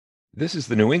This is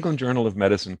the New England Journal of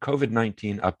Medicine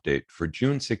COVID-19 update for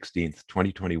June 16th,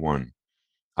 2021.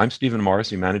 I'm Stephen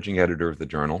Morrissey, managing editor of the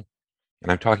journal,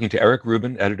 and I'm talking to Eric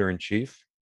Rubin, editor-in-chief,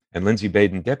 and Lindsay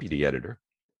Baden, deputy editor.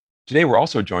 Today, we're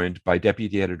also joined by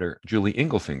deputy editor Julie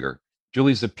Engelfinger.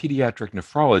 Julie's a pediatric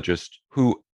nephrologist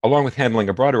who, along with handling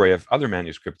a broad array of other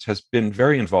manuscripts, has been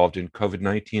very involved in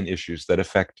COVID-19 issues that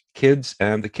affect kids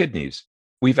and the kidneys.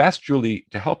 We've asked Julie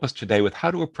to help us today with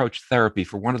how to approach therapy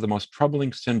for one of the most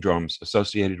troubling syndromes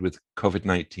associated with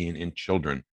COVID-19 in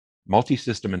children,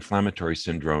 multisystem inflammatory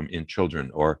syndrome in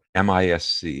children, or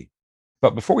MISC.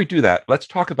 But before we do that, let's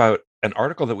talk about an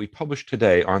article that we published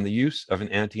today on the use of an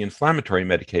anti-inflammatory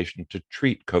medication to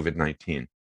treat COVID-19.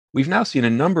 We've now seen a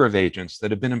number of agents that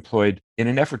have been employed in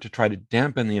an effort to try to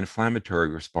dampen the inflammatory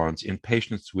response in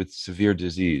patients with severe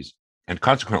disease, and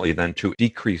consequently then to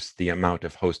decrease the amount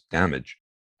of host damage.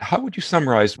 How would you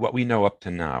summarize what we know up to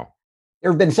now?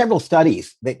 There have been several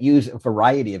studies that use a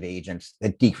variety of agents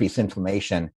that decrease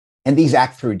inflammation, and these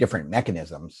act through different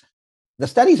mechanisms. The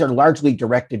studies are largely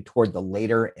directed toward the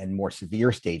later and more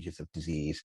severe stages of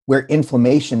disease, where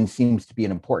inflammation seems to be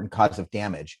an important cause of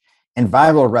damage, and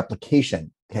viral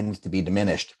replication tends to be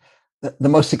diminished. The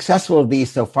most successful of these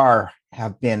so far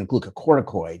have been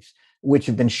glucocorticoids, which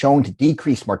have been shown to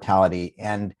decrease mortality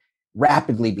and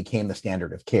rapidly became the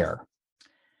standard of care.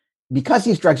 Because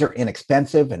these drugs are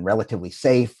inexpensive and relatively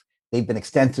safe, they've been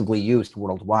extensively used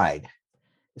worldwide.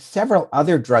 Several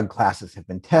other drug classes have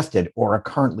been tested or are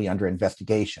currently under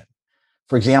investigation.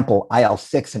 For example,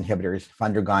 IL-6 inhibitors have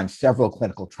undergone several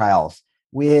clinical trials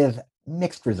with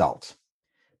mixed results.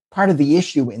 Part of the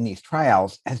issue in these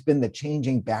trials has been the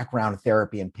changing background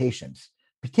therapy in patients,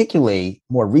 particularly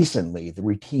more recently, the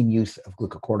routine use of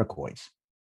glucocorticoids.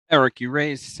 Eric, you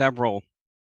raised several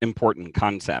important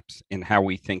concepts in how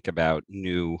we think about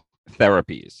new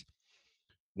therapies.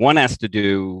 One has to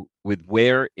do with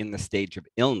where in the stage of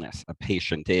illness a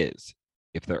patient is,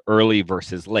 if they're early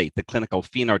versus late, the clinical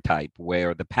phenotype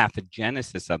where the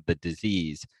pathogenesis of the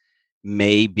disease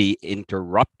may be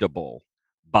interruptible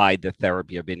by the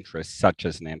therapy of interest, such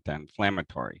as an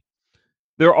anti-inflammatory.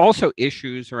 There are also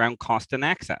issues around cost and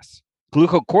access.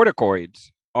 Glucocorticoids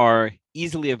are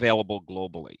easily available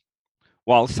globally,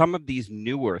 while some of these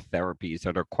newer therapies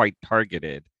that are quite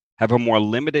targeted have a more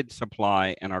limited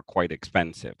supply and are quite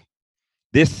expensive.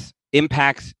 This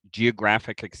impacts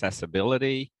geographic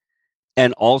accessibility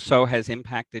and also has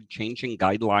impacted changing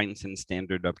guidelines and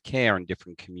standard of care in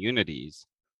different communities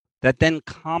that then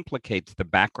complicates the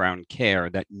background care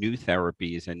that new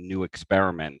therapies and new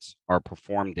experiments are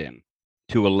performed in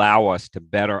to allow us to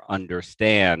better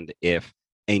understand if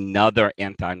another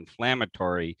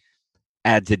anti-inflammatory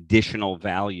adds additional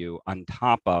value on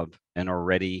top of an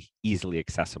already easily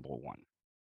accessible one.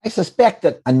 I suspect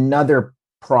that another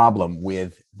problem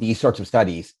with these sorts of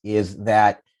studies is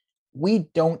that we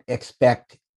don't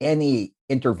expect any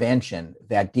intervention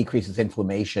that decreases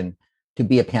inflammation to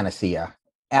be a panacea.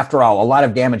 After all, a lot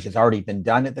of damage has already been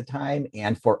done at the time.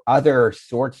 And for other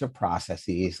sorts of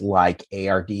processes like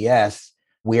ARDS,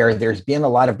 where there's been a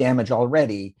lot of damage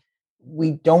already,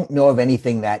 we don't know of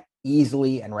anything that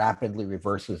easily and rapidly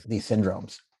reverses these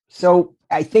syndromes. So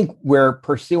I think we're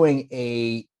pursuing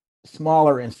a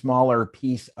smaller and smaller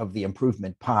piece of the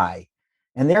improvement pie.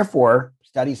 And therefore,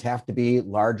 studies have to be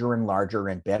larger and larger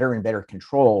and better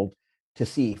controlled to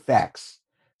see effects.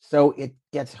 So it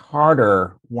gets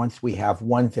harder once we have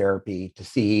one therapy to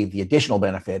see the additional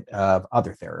benefit of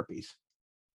other therapies.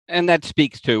 And that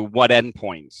speaks to what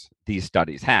endpoints these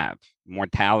studies have,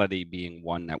 mortality being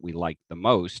one that we like the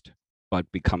most, but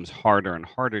becomes harder and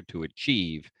harder to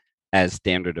achieve as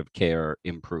standard of care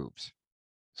improves.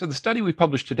 So the study we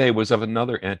published today was of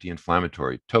another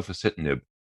anti-inflammatory, tofacitinib.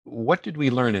 What did we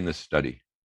learn in this study?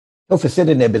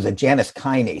 Tofacitinib is a Janus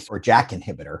kinase or JAK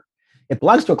inhibitor. It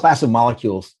belongs to a class of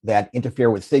molecules that interfere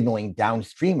with signaling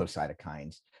downstream of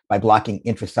cytokines by blocking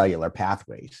intracellular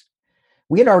pathways.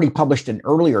 We had already published an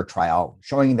earlier trial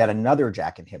showing that another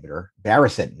JAK inhibitor,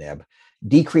 baricitinib,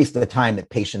 decreased the time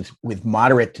that patients with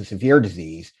moderate to severe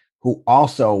disease who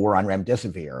also were on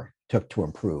remdesivir took to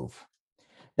improve.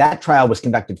 That trial was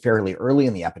conducted fairly early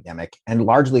in the epidemic and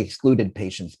largely excluded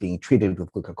patients being treated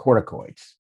with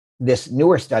glucocorticoids. This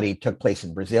newer study took place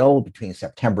in Brazil between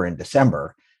September and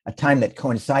December, a time that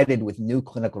coincided with new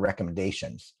clinical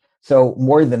recommendations. So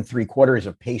more than 3/4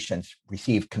 of patients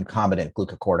received concomitant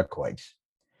glucocorticoids.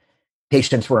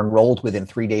 Patients were enrolled within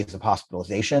 3 days of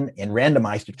hospitalization and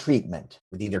randomized to treatment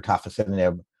with either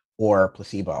tofacitinib or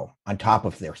placebo on top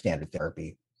of their standard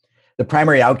therapy. The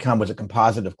primary outcome was a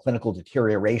composite of clinical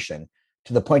deterioration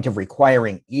to the point of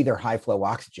requiring either high flow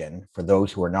oxygen for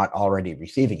those who are not already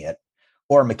receiving it,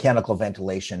 or mechanical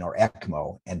ventilation or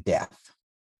ECMO, and death.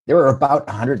 There were about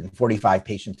 145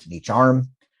 patients in each arm.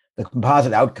 The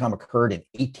composite outcome occurred in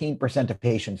 18% of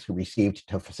patients who received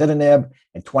tofacitinib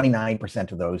and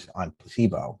 29% of those on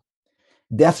placebo.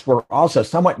 Deaths were also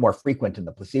somewhat more frequent in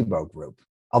the placebo group,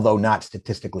 although not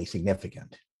statistically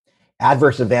significant.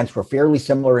 Adverse events were fairly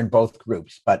similar in both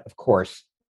groups, but of course,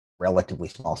 relatively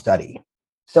small study.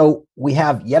 So we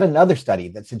have yet another study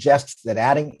that suggests that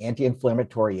adding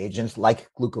anti-inflammatory agents like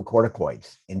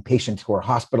glucocorticoids in patients who are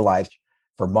hospitalized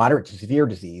for moderate to severe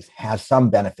disease has some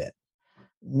benefit.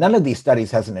 None of these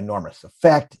studies has an enormous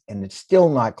effect, and it's still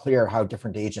not clear how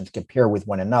different agents compare with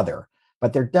one another,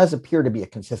 but there does appear to be a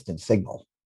consistent signal.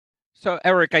 So,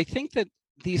 Eric, I think that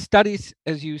these studies,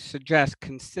 as you suggest,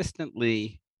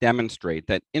 consistently demonstrate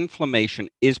that inflammation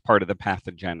is part of the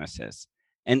pathogenesis,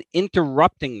 and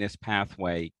interrupting this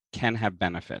pathway can have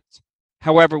benefits.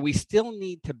 However, we still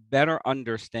need to better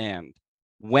understand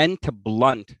when to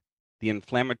blunt the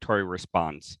inflammatory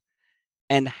response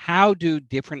and how do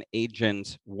different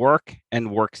agents work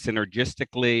and work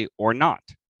synergistically or not.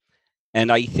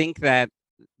 And I think that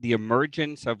the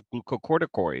emergence of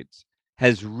glucocorticoids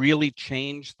has really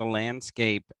changed the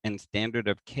landscape and standard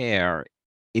of care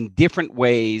in different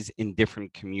ways in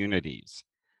different communities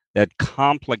that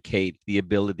complicate the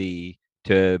ability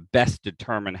to best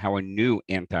determine how a new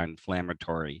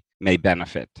anti-inflammatory may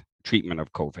benefit treatment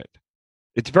of COVID.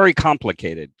 It's very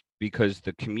complicated because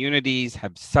the communities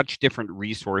have such different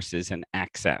resources and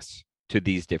access to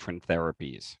these different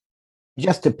therapies.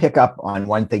 Just to pick up on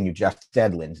one thing you just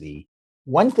said, Lindsay,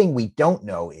 one thing we don't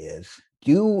know is,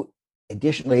 do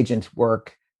additional agents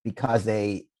work because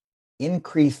they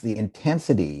increase the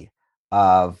intensity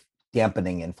of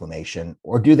dampening inflammation,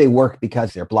 or do they work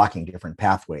because they're blocking different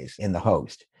pathways in the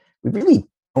host? We really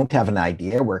don't have an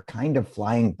idea. We're kind of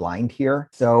flying blind here.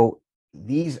 So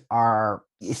these are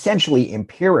essentially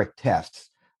empiric tests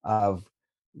of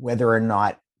whether or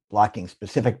not blocking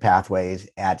specific pathways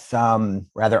at some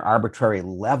rather arbitrary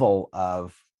level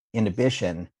of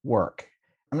inhibition work.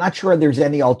 I'm not sure there's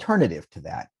any alternative to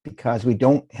that because we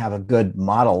don't have a good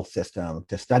model system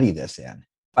to study this in.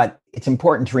 But it's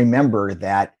important to remember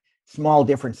that small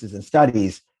differences in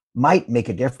studies might make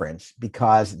a difference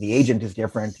because the agent is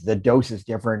different, the dose is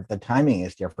different, the timing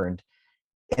is different,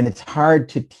 and it's hard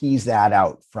to tease that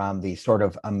out from the sort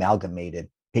of amalgamated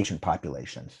patient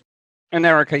populations. And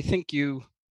Eric, I think you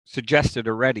suggested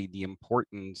already the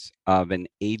importance of an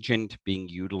agent being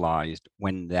utilized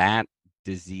when that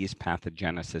disease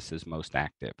pathogenesis is most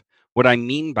active. What I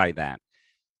mean by that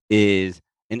is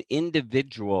an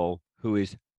individual who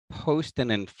is post an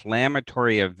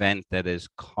inflammatory event that has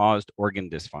caused organ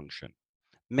dysfunction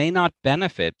may not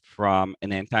benefit from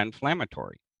an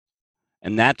anti-inflammatory.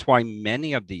 And that's why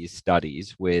many of these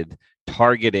studies with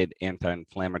targeted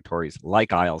anti-inflammatories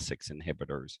like IL-6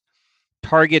 inhibitors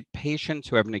target patients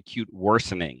who have an acute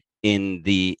worsening in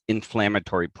the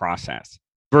inflammatory process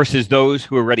versus those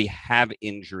who already have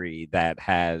injury that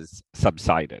has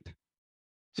subsided.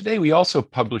 Today, we also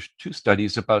published 2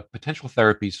 studies about potential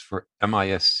therapies for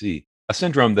MIS-C, a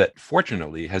syndrome that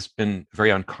fortunately has been very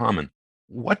uncommon.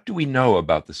 What do we know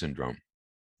about the syndrome?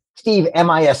 Steve,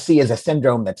 MIS-C is a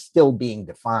syndrome that's still being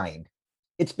defined.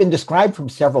 It's been described from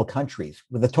several countries,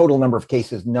 with a total number of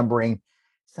cases numbering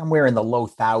somewhere in the low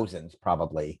thousands,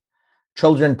 probably.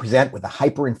 Children present with a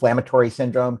hyperinflammatory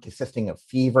syndrome consisting of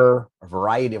fever, a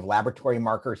variety of laboratory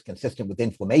markers consistent with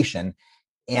inflammation,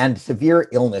 and severe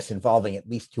illness involving at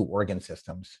least 2 organ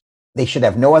systems. They should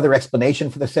have no other explanation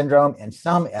for the syndrome and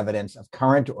some evidence of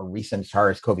current or recent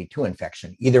SARS-CoV-2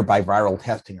 infection, either by viral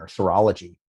testing or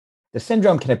serology. The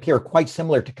syndrome can appear quite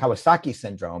similar to Kawasaki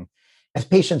syndrome, as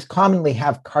patients commonly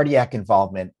have cardiac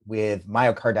involvement with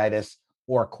myocarditis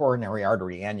or coronary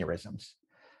artery aneurysms.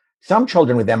 Some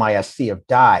children with MIS-C have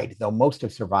died, though most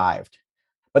have survived.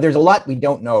 But there's a lot we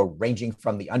don't know, ranging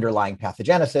from the underlying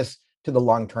pathogenesis to the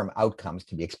long-term outcomes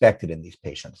to be expected in these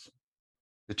patients.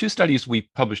 The 2 studies we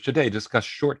published today discuss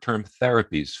short-term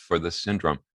therapies for this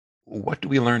syndrome. What do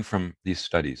we learn from these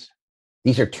studies?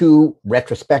 These are 2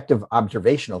 retrospective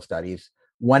observational studies,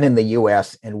 one in the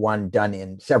US and one done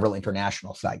in several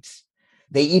international sites.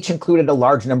 They each included a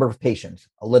large number of patients,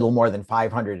 a little more than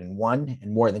 500 in one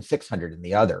and more than 600 in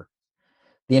the other.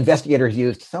 The investigators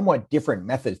used somewhat different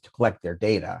methods to collect their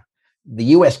data. The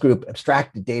US group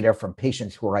abstracted data from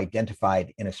patients who were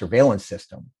identified in a surveillance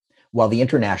system, while the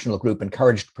international group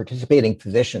encouraged participating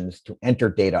physicians to enter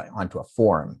data onto a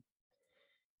form.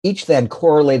 Each then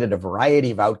correlated a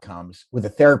variety of outcomes with the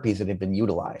therapies that had been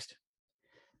utilized.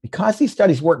 Because these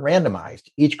studies weren't randomized,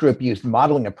 each group used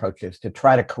modeling approaches to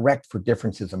try to correct for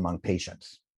differences among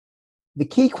patients. The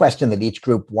key question that each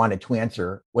group wanted to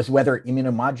answer was whether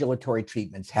immunomodulatory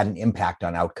treatments had an impact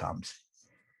on outcomes.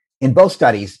 In both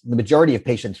studies, the majority of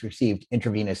patients received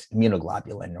intravenous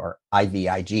immunoglobulin, or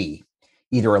IVIG,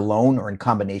 either alone or in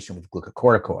combination with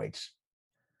glucocorticoids.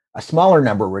 A smaller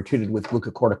number were treated with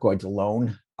glucocorticoids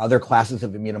alone, other classes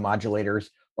of immunomodulators,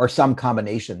 or some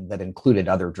combination that included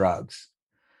other drugs.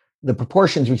 The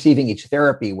proportions receiving each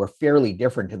therapy were fairly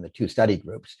different in the two study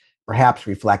groups, perhaps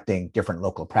reflecting different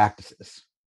local practices.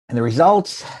 And the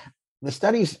results, the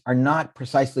studies are not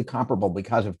precisely comparable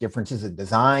because of differences in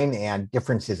design and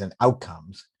differences in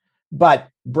outcomes. But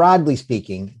broadly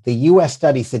speaking, the US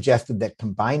study suggested that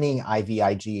combining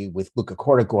IVIG with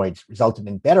glucocorticoids resulted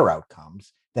in better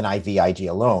outcomes than IVIG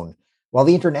alone, while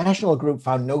the international group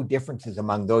found no differences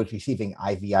among those receiving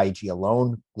IVIG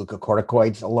alone,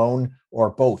 glucocorticoids alone,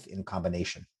 or both in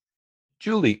combination.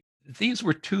 Julie, these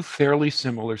were two fairly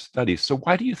similar studies. So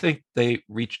why do you think they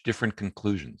reached different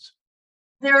conclusions?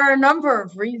 There are a number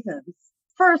of reasons.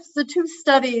 First, the two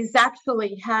studies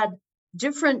actually had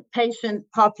different patient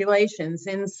populations,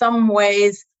 in some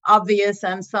ways obvious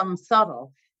and some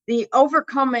subtle. The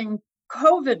Overcoming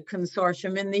COVID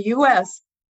Consortium in the US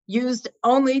used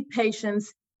only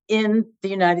patients in the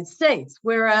United States,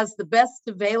 whereas the Best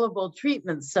Available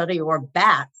Treatment Study, or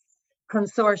BATS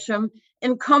consortium,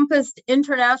 encompassed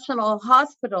international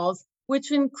hospitals,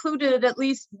 which included at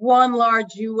least one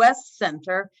large US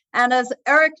center. And as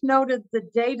Eric noted, the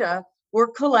data were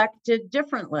collected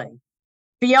differently.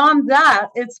 Beyond that,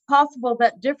 it's possible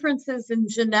that differences in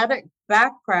genetic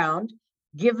background,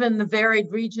 given the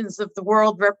varied regions of the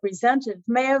world represented,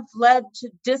 may have led to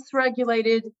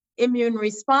dysregulated immune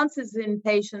responses in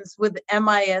patients with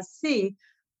MIS-C,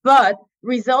 but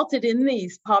resulted in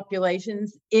these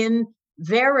populations in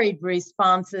varied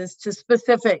responses to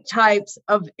specific types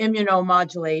of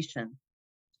immunomodulation.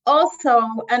 Also,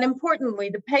 and importantly,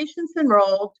 the patients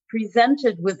enrolled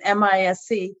presented with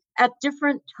MIS-C at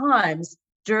different times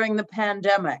during the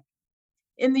pandemic.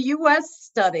 In the US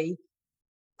study,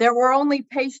 there were only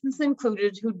patients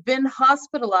included who'd been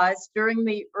hospitalized during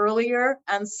the earlier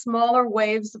and smaller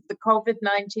waves of the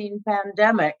COVID-19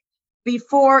 pandemic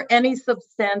before any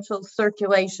substantial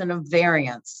circulation of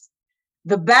variants.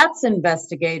 The BATS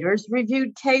investigators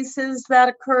reviewed cases that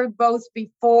occurred both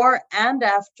before and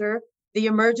after the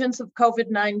emergence of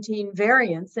COVID-19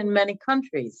 variants in many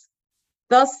countries.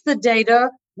 Thus, the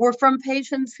data were from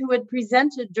patients who had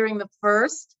presented during the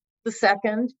first, the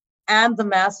second, and the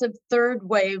massive third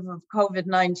wave of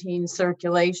COVID-19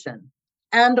 circulation.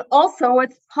 And also,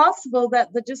 it's possible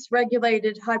that the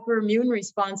dysregulated hyperimmune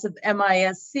response of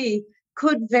MIS-C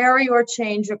could vary or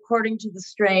change according to the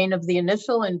strain of the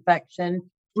initial infection,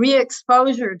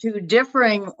 re-exposure to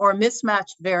differing or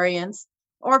mismatched variants,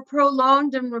 or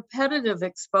prolonged and repetitive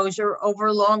exposure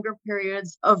over longer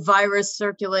periods of virus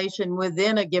circulation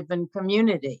within a given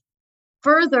community.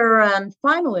 Further, and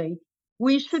finally,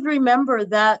 we should remember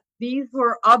that these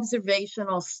were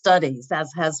observational studies,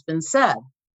 as has been said,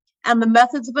 and the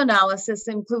methods of analysis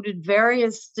included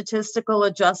various statistical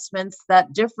adjustments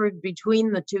that differed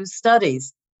between the two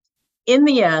studies. In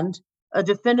the end, a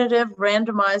definitive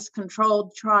randomized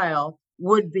controlled trial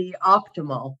would be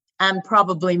optimal, and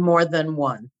probably more than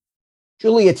one.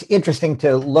 Julie, it's interesting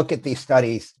to look at these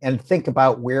studies and think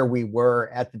about where we were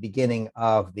at the beginning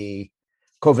of the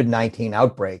COVID-19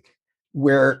 outbreak,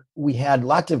 where we had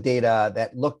lots of data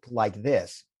that looked like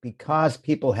this. Because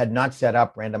people had not set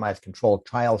up randomized controlled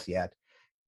trials yet,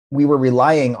 we were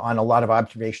relying on a lot of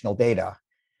observational data.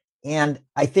 And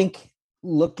I think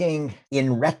looking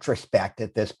in retrospect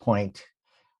at this point,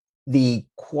 the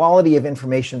quality of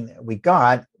information that we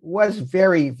got was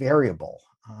very variable.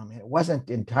 It wasn't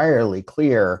entirely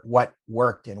clear what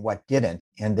worked and what didn't.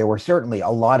 And there were certainly a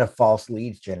lot of false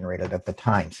leads generated at the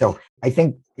time. So I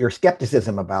think your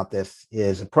skepticism about this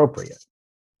is appropriate.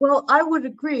 Well, I would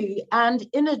agree. And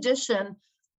in addition,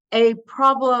 a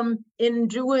problem in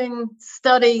doing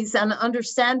studies and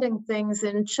understanding things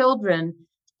in children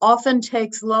often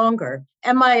takes longer.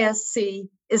 MIS-C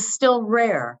is still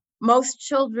rare. Most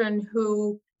children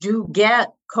who do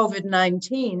get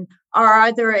COVID-19 are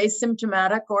either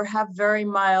asymptomatic or have very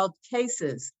mild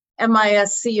cases.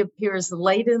 MIS-C appears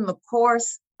late in the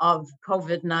course of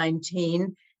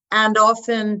COVID-19 and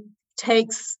often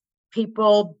takes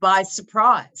people by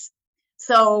surprise.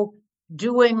 So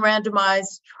doing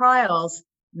randomized trials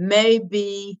may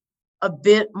be a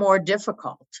bit more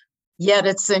difficult, yet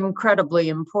it's incredibly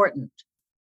important.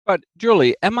 But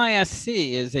Julie,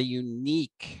 MIS-C is a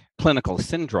unique clinical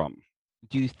syndrome.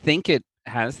 Do you think it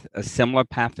has a similar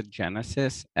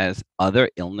pathogenesis as other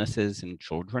illnesses in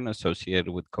children associated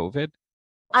with COVID?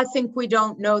 I think we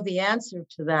don't know the answer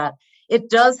to that. It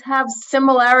does have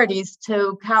similarities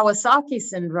to Kawasaki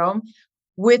syndrome,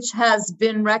 which has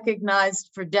been recognized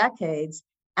for decades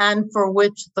and for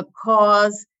which the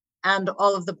cause and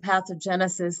all of the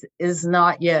pathogenesis is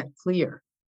not yet clear.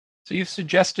 So you've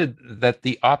suggested that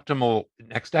the optimal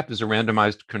next step is a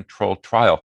randomized controlled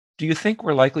trial. Do you think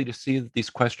we're likely to see these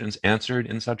questions answered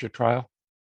in such a trial?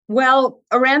 Well,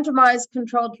 a randomized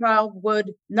controlled trial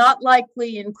would not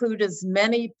likely include as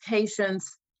many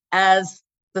patients as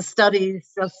the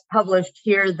studies just published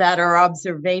here that are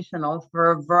observational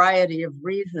for a variety of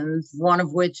reasons, one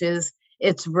of which is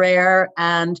it's rare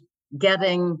and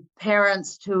getting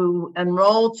parents to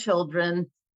enroll children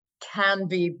can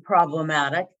be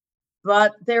problematic.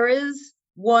 But there is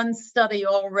one study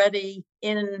already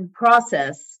in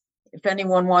process. If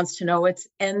anyone wants to know, it's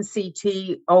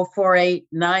NCT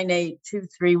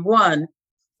 048-98231.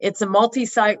 It's a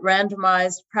multi-site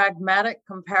randomized pragmatic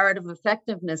comparative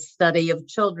effectiveness study of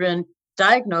children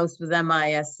diagnosed with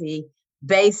MIS-C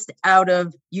based out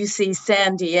of UC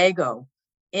San Diego.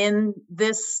 In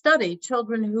this study,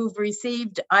 children who've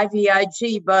received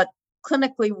IVIG but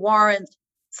clinically warrant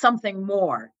something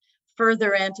more,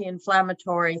 further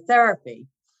anti-inflammatory therapy.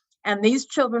 And these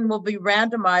children will be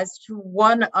randomized to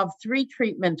one of three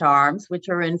treatment arms, which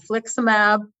are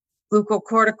infliximab,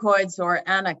 glucocorticoids, or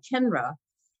anakinra.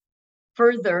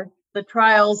 Further, the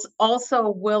trials also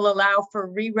will allow for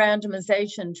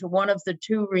re-randomization to one of the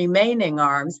two remaining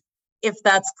arms if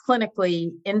that's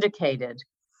clinically indicated.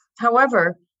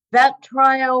 However, that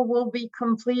trial will be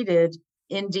completed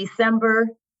in December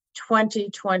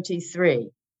 2023.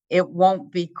 It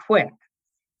won't be quick.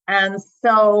 And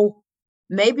so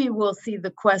maybe we'll see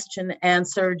the question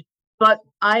answered, but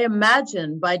I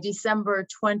imagine by December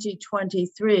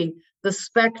 2023, the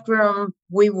spectrum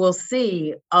we will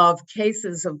see of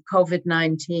cases of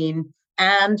COVID-19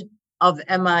 and of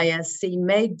MIS-C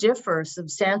may differ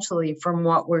substantially from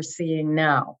what we're seeing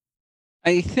now.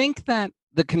 I think that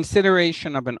the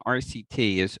consideration of an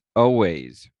RCT is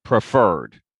always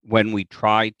preferred when we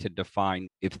try to define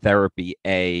if therapy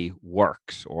A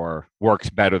works or works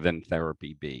better than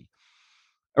therapy B.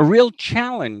 A real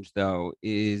challenge, though,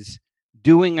 is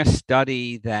doing a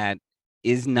study that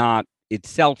is not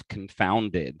itself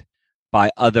confounded by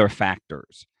other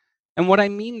factors. And what I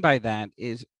mean by that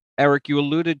is, Eric, you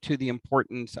alluded to the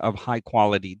importance of high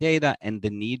quality data and the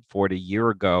need for it a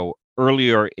year ago,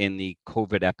 earlier in the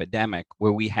COVID epidemic,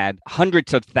 where we had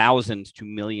hundreds of thousands to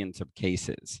millions of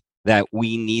cases that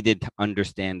we needed to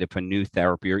understand if a new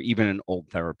therapy or even an old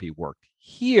therapy worked.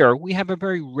 Here, we have a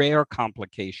very rare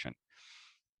complication.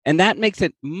 And that makes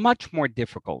it much more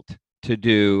difficult to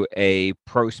do a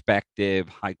prospective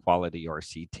high-quality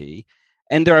RCT.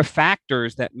 And there are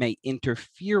factors that may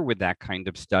interfere with that kind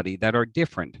of study that are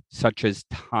different, such as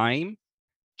time,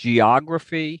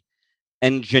 geography,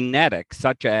 and genetics,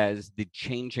 such as the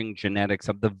changing genetics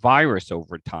of the virus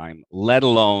over time, let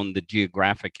alone the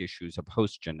geographic issues of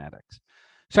host genetics.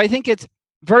 So I think it's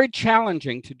very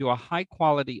challenging to do a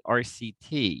high-quality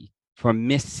RCT for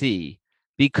MIS-C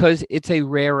because it's a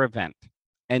rare event.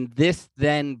 And this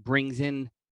then brings in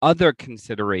other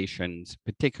considerations,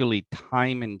 particularly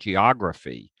time and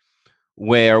geography,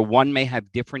 where one may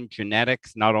have different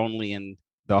genetics, not only in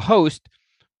the host,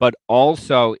 but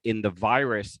also in the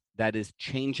virus that is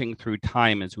changing through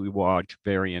time as we watch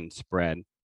variant spread,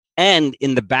 and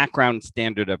in the background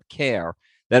standard of care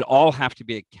that all have to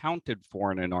be accounted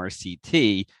for in an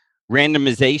RCT.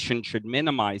 Randomization should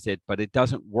minimize it, but it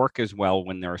doesn't work as well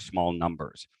when there are small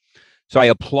numbers. So I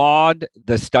applaud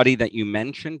the study that you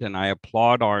mentioned, and I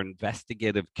applaud our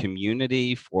investigative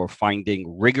community for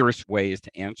finding rigorous ways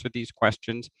to answer these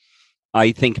questions.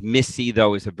 I think MIS-C,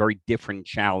 though, is a very different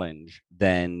challenge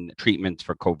than treatments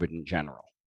for COVID in general.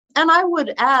 And I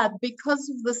would add, because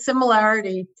of the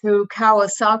similarity to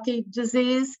Kawasaki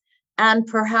disease and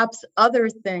perhaps other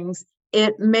things,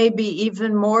 it may be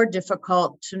even more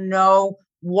difficult to know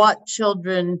what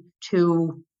children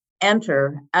to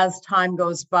enter as time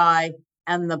goes by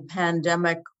and the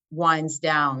pandemic winds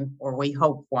down, or we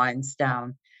hope winds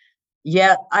down.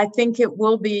 Yet I think it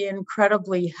will be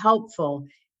incredibly helpful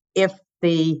if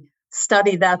the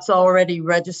study that's already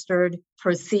registered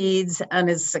proceeds and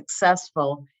is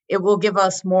successful. It will give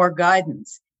us more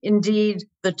guidance. Indeed,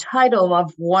 the title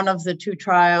of one of the two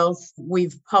trials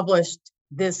we've published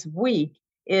this week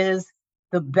is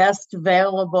the best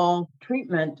available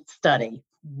treatment study.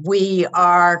 We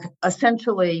are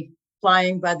essentially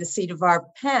flying by the seat of our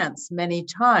pants many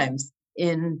times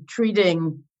in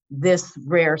treating this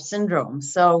rare syndrome.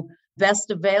 So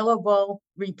best available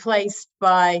replaced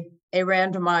by a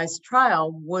randomized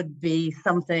trial would be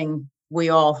something we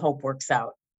all hope works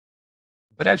out.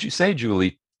 But as you say,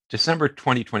 Julie, December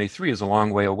 2023 is a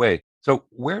long way away. So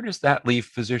where does that leave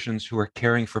physicians who are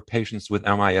caring for patients with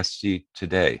MIS-C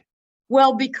today?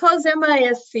 Well, because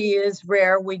MIS-C is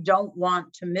rare, we don't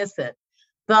want to miss it.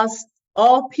 Thus,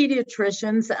 all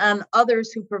pediatricians and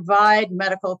others who provide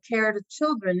medical care to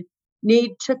children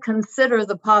need to consider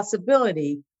the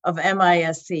possibility of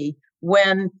MIS-C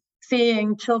when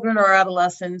seeing children or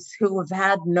adolescents who have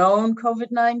had known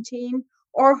COVID-19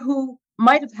 or who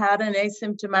might have had an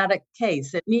asymptomatic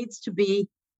case. It needs to be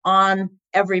on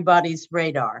everybody's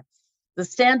radar. The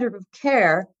standard of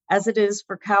care, as it is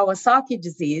for Kawasaki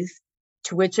disease,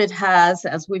 to which it has,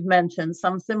 as we've mentioned,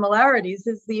 some similarities,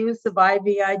 is the use of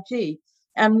IVIG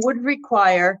and would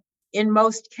require, in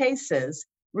most cases,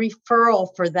 referral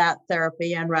for that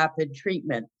therapy and rapid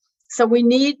treatment. So we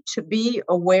need to be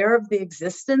aware of the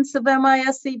existence of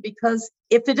MIS-C because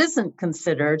if it isn't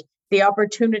considered, the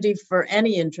opportunity for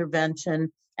any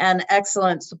intervention and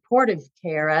excellent supportive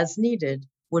care as needed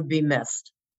would be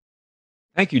missed.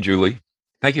 Thank you, Julie.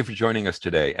 Thank you for joining us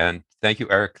today. And thank you,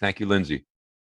 Eric. Thank you, Lindsay.